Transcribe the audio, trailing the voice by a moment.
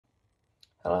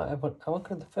Hello everyone, and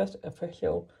welcome to the first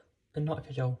official and not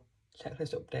official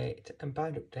checklist update and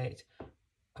bind update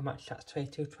of Match Stats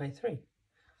 22-23.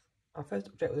 Our first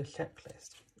update with the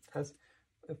checklist, as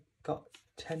we've got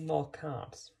 10 more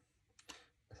cards.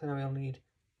 So now we'll need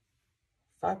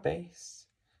 5 base,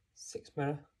 6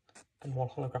 mirror, and 1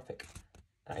 holographic.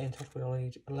 In total we'll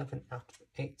need 11 out of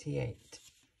 88.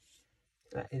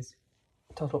 That is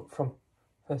total from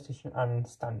first edition and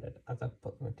standard, as I've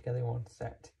put them together in one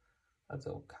set, as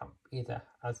it'll count either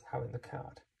as having the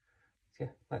card. So yeah,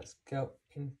 let's go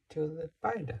into the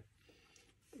binder.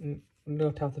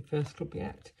 Note how the first club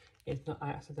yet. It's not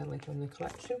accidentally from the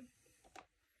collection.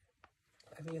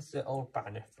 I've used the old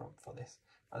binder for this.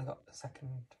 I've got the second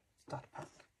starter pack.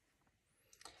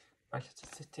 Manchester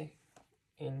City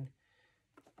in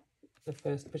the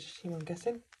first position, I'm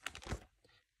guessing.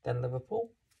 Then Liverpool.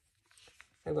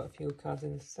 I've got a few cards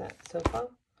in the set so far.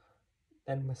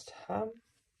 Then West Ham.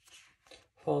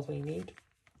 4 is what you need.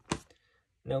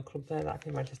 No club there, that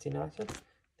can be Manchester United.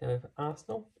 Then we have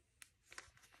Arsenal.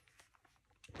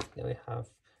 Then we have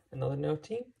another no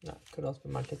team, that could also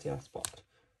be Manchester United spot.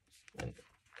 And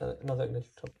another English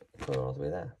club could also be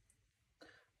there.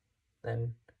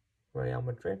 Then Real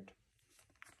Madrid.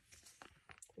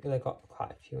 They've got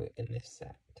quite a few in this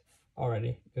set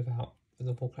already without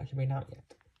the full collection being out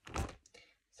yet.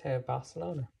 So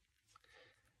Barcelona.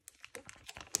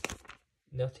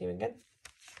 No team again.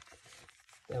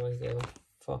 Then we go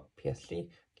for PSG,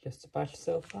 just a badge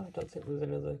so far. I don't think there's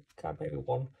another card, maybe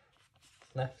one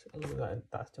left. It looks like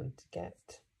that's done to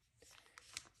get.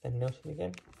 Then no team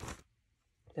again.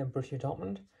 Then Borussia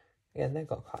Dortmund. Again, they've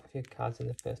got quite a few cards in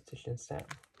the first edition set.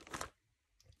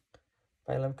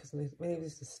 But I love because maybe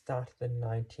this is the start of the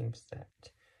 9-team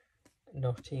set.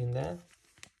 No team there.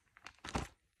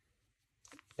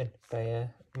 Then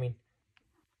Bayer,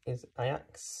 is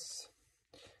Ajax.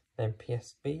 Then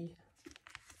PSV.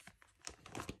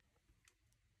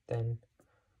 Then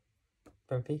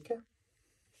Benfica.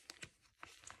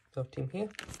 No team here.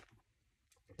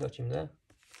 No team there.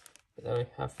 But then we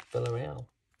have Villarreal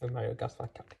with Mario Gasly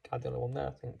card, the only one there,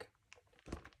 I think.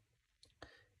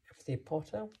 FC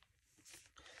Porto.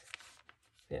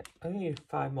 Yeah, I only need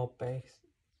 5 more base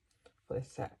for this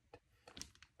set.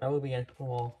 I will be getting a couple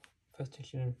more first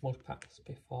edition multi-packs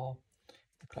before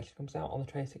the collection comes out on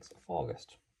the 26th of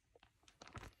August.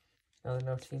 Another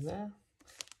no team there.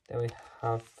 Then we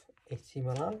have AC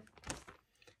Milan,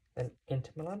 then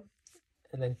Inter Milan,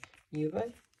 and then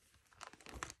Juve.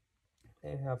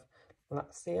 Then we have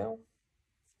Lazio,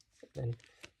 then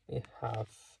we have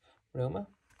Roma,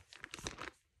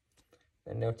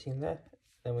 then no team there.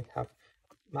 Then we have,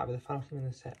 might be the final team in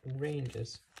the set,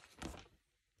 Rangers.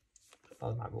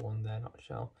 Oh, there might be one there, not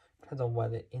sure. Depends on where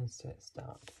the inserts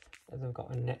start. As we've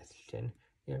got a next gen,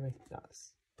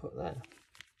 that's put there.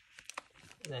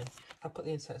 And then I put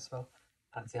the inserts as well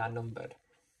as they are numbered.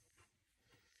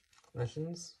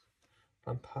 Legends,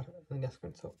 Lampard and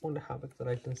Gascoigne, so I wonder how big the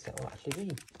Legends set will actually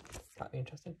be. That'd be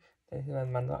interesting. Then the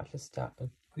man will actually start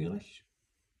with Grealish.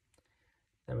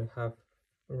 Then we have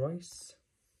Royce.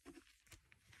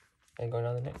 Then going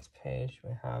on the next page,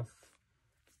 we have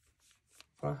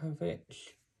Vlahovic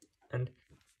and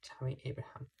Tammy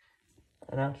Abraham.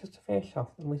 And now just to finish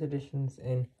off, the limited editions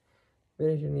in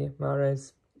Virginia,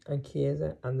 Mahrez and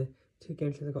Chiesa, and the 2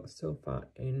 games I've got so far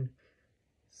in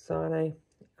Sane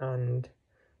and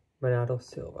Bernardo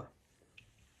Silva.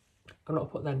 I'm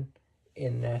not put them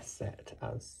in their set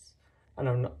as, and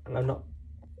I'm not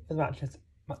with the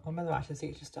matches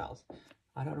signature styles.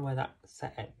 I don't know where that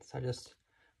set ends, so I just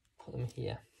put them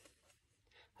here.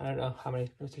 I don't know how many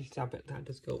signature styles, but that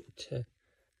does go up to,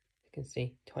 you can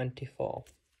see, 24.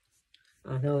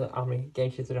 I know that how many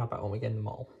games there are about when we get them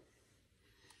all.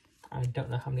 I don't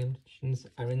know how many editions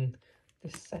are in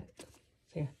this set.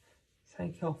 So yeah,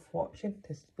 thank you all for watching.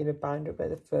 This has been a binder update,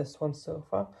 the first one so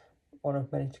far. One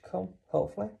of many to come,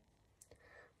 hopefully.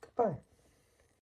 Goodbye.